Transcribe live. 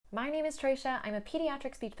My name is Tricia. I'm a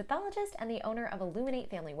pediatric speech pathologist and the owner of Illuminate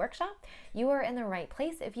Family Workshop. You are in the right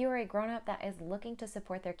place if you are a grown-up that is looking to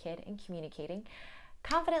support their kid in communicating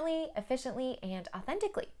confidently, efficiently, and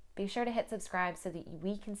authentically. Be sure to hit subscribe so that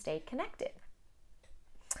we can stay connected.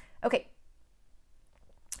 Okay.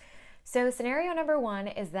 So scenario number one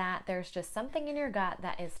is that there's just something in your gut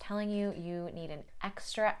that is telling you you need an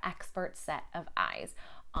extra expert set of eyes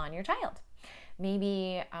on your child.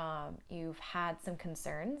 Maybe you've had some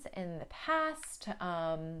concerns in the past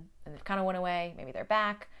and they've kind of went away. Maybe they're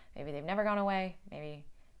back. Maybe they've never gone away. Maybe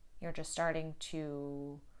you're just starting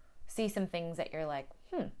to see some things that you're like,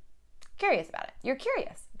 curious about it. You're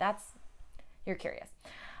curious. You're curious.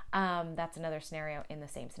 That's another scenario in the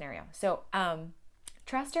same scenario. So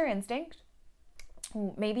trust your instinct.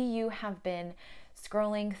 Maybe you have been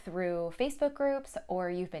scrolling through Facebook groups or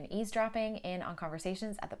you've been eavesdropping in on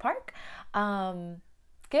conversations at the park.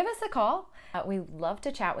 Give us a call. We'd love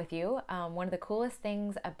to chat with you. One of the coolest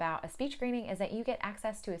things about a speech screening is that you get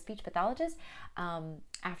access to a speech pathologist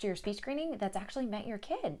after your speech screening that's actually met your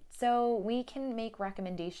kid. So we can make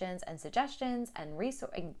recommendations and suggestions and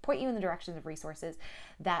point you in the directions of resources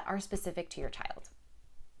that are specific to your child.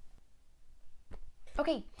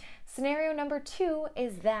 Okay, scenario number two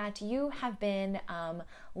is that you have been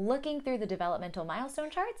looking through the developmental milestone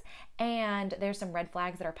charts and there's some red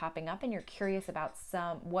flags that are popping up and you're curious about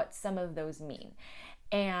what some of those mean.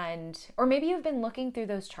 Or maybe you've been looking through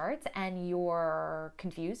those charts and you're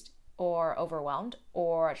confused or overwhelmed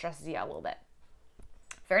or it stresses you out a little bit.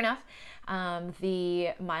 Fair enough.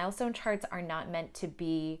 The milestone charts are not meant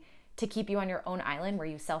to keep you on your own island where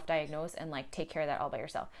you self-diagnose and take care of that all by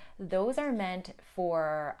yourself. Those are meant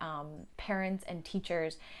for parents and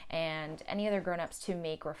teachers and any other grown-ups to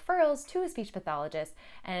make referrals to a speech pathologist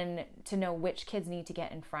and to know which kids need to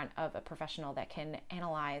get in front of a professional that can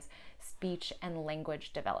analyze speech and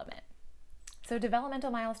language development. So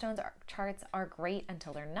developmental charts are great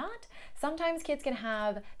until they're not. Sometimes kids can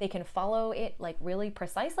follow it really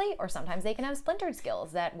precisely, or sometimes they can have splintered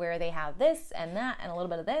skills where they have this and that and a little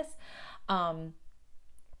bit of this.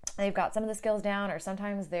 They've got some of the skills down, or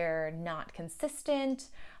sometimes they're not consistent.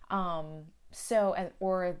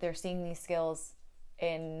 Or they're seeing these skills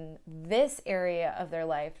in this area of their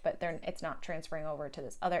life, but it's not transferring over to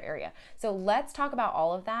this other area. So let's talk about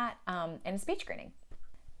all of that in a speech screening.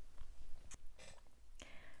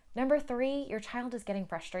 Number three, your child is getting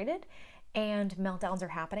frustrated and meltdowns are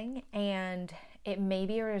happening, and it may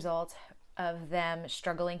be a result of them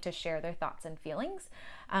struggling to share their thoughts and feelings.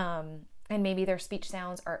 And maybe their speech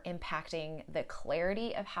sounds are impacting the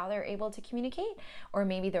clarity of how they're able to communicate, or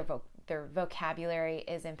maybe their vocabulary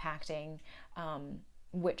is impacting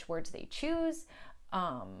which words they choose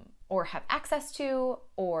or have access to,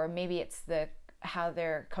 or maybe it's how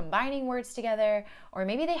they're combining words together, or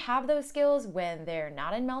maybe they have those skills when they're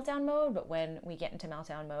not in meltdown mode, but when we get into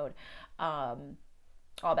meltdown mode,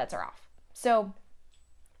 all bets are off. So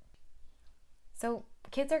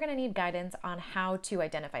kids are going to need guidance on how to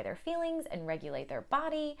identify their feelings and regulate their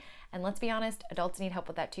body. And let's be honest, adults need help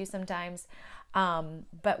with that too sometimes.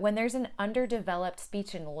 But when there's an underdeveloped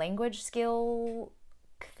speech and language skill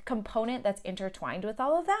component that's intertwined with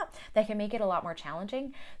all of that can make it a lot more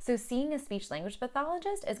challenging. So seeing a speech language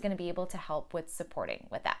pathologist is going to be able to help with supporting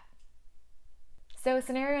with that. So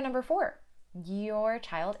scenario number four, your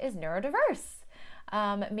child is neurodiverse.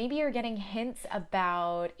 Maybe you're getting hints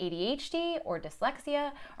about ADHD or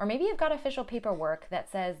dyslexia, or maybe you've got official paperwork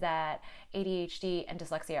that says that ADHD and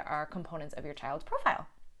dyslexia are components of your child's profile.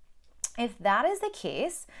 If that is the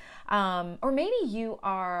case, or maybe you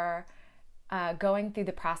are going through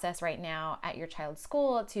the process right now at your child's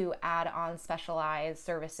school to add on specialized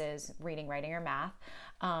services, reading, writing, or math,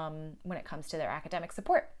 when it comes to their academic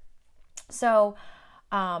support. So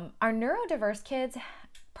our neurodiverse kids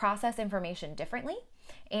process information differently,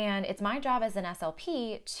 and it's my job as an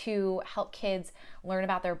SLP to help kids learn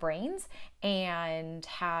about their brains and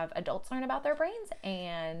have adults learn about their brains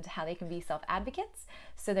and how they can be self-advocates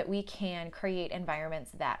so that we can create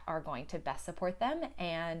environments that are going to best support them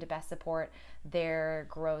and best support their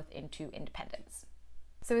growth into independence.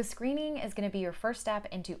 So a screening is going to be your first step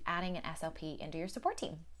into adding an SLP into your support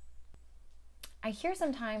team. I hear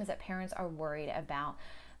sometimes that parents are worried about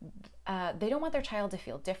they don't want their child to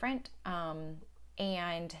feel different,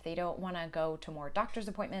 and they don't want to go to more doctor's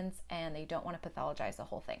appointments, and they don't want to pathologize the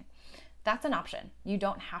whole thing. That's an option. You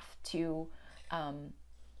don't have to,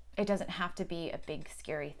 it doesn't have to be a big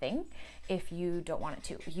scary thing if you don't want it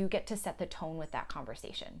to. You get to set the tone with that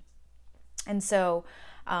conversation. And so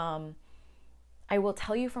I will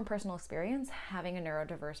tell you from personal experience, having a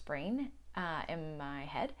neurodiverse brain in my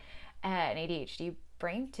head, an ADHD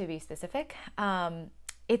brain to be specific,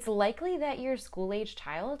 it's likely that your school-age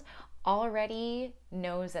child already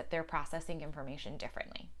knows that they're processing information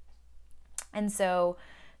differently. And so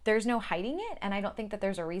there's no hiding it, and I don't think that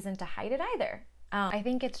there's a reason to hide it either. I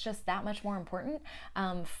think it's just that much more important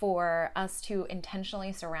for us to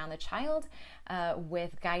intentionally surround the child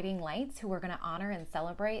with guiding lights who are going to honor and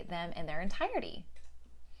celebrate them in their entirety.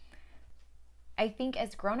 I think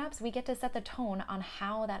as grown-ups, we get to set the tone on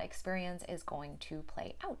how that experience is going to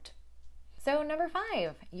play out. So number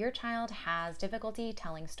 5, your child has difficulty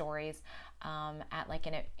telling stories at like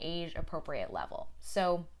an age-appropriate level.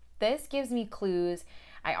 So this gives me clues.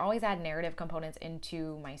 I always add narrative components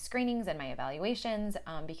into my screenings and my evaluations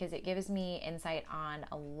because it gives me insight on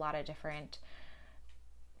a lot of different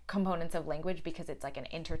components of language, because it's like an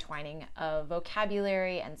intertwining of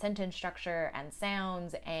vocabulary and sentence structure and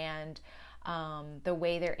sounds and the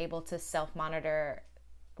way they're able to self-monitor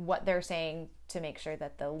what they're saying to make sure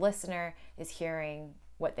that the listener is hearing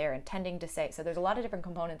what they're intending to say. So there's a lot of different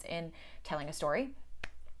components in telling a story.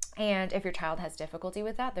 And if your child has difficulty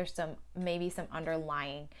with that, there's maybe some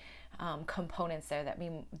underlying components there that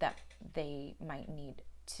they might need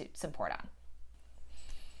to support on.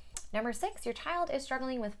 Number 6, your child is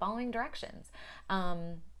struggling with following directions.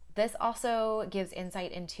 This also gives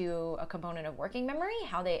insight into a component of working memory,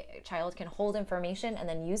 how the child can hold information and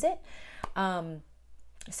then use it.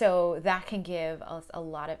 So that can give us a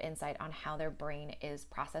lot of insight on how their brain is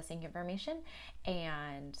processing information.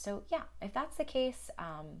 And so, yeah, if that's the case,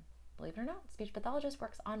 believe it or not, speech pathologist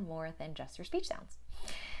works on more than just your speech sounds.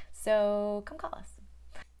 So come call us.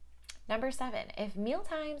 Number 7, if meal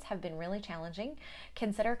times have been really challenging,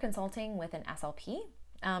 consider consulting with an SLP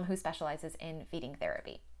who specializes in feeding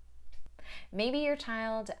therapy. Maybe your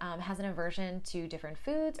child has an aversion to different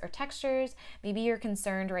foods or textures. Maybe you're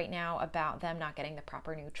concerned right now about them not getting the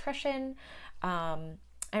proper nutrition. And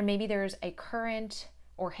maybe there's a current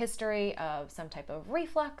or history of some type of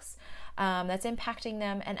reflux that's impacting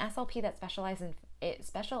them. An SLP that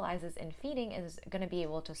specializes in feeding is going to be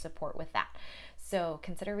able to support with that. So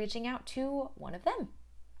consider reaching out to one of them.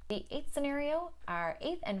 The 8th scenario, our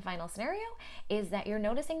 8th and final scenario, is that you're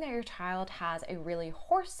noticing that your child has a really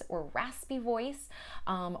hoarse or raspy voice,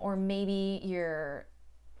 or maybe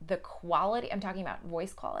the quality, I'm talking about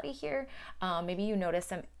voice quality here. Maybe you notice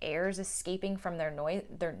some airs escaping from their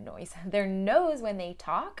nose when they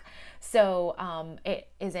talk. So it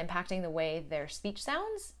is impacting the way their speech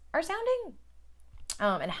sounds are sounding,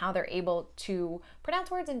 and how they're able to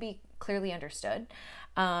pronounce words and be clearly understood.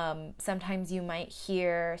 Sometimes you might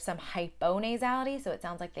hear some hyponasality, so it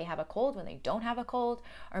sounds like they have a cold when they don't have a cold,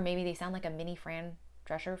 or maybe they sound like a mini Fran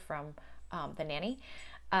Drescher from The Nanny.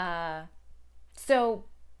 So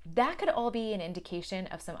that could all be an indication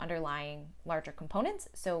of some underlying larger components,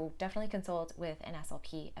 so definitely consult with an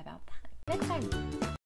SLP about that. Next time.